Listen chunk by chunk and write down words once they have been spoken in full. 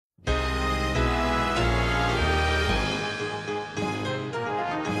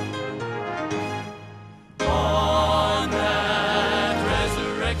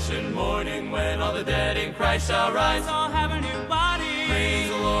shall rise. I'll have a new body. Praise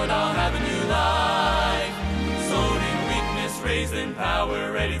the Lord, I'll have a new life. Sown in weakness, raised in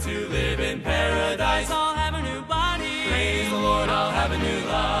power, ready to live in paradise. I'll have a new body. Praise the Lord, I'll have a new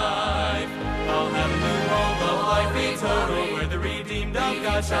life. I'll have a new home of life eternal, where the redeemed of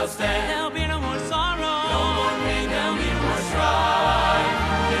God shall stand. There'll be no more sorrow. No more pain, there'll be no more strife.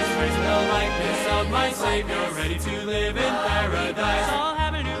 This raised in the likeness of my Savior, ready to live in paradise. I'll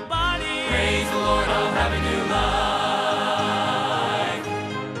have a new body. Praise the Lord, I'll have a new life.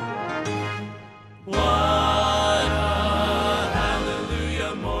 What a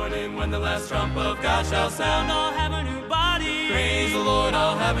hallelujah morning, when the last trump of God shall sound. I'll have a new body. Praise the Lord,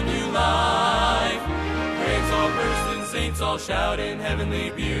 I'll have a new life. Praise all burst and saints all shout in heavenly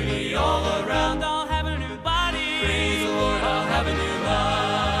beauty all around. I'll have a new body. Praise the Lord, I'll have a new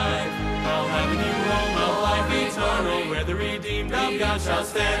life. I'll have a new home of life eternal, where the redeemed of God shall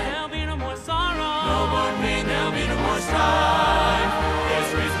stand. There'll be no more sorrow. No more pain, there'll be no more strife.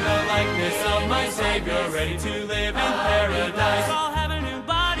 Yes, raised in the likeness of my Savior, ready to live in paradise. I'll have a new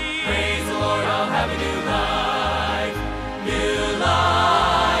body. Praise the Lord, I'll have a new life. New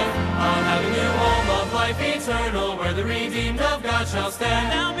life. I'll have a new home of life eternal, where the redeemed of God shall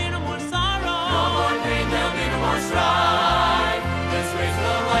stand. There'll be no more sorrow. No more pain, there'll be no more strife. Let's raise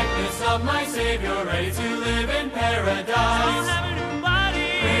the likeness of my Savior, ready to live in I'll paradise. have a new body.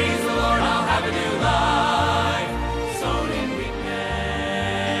 Praise the Lord, I'll have a new life.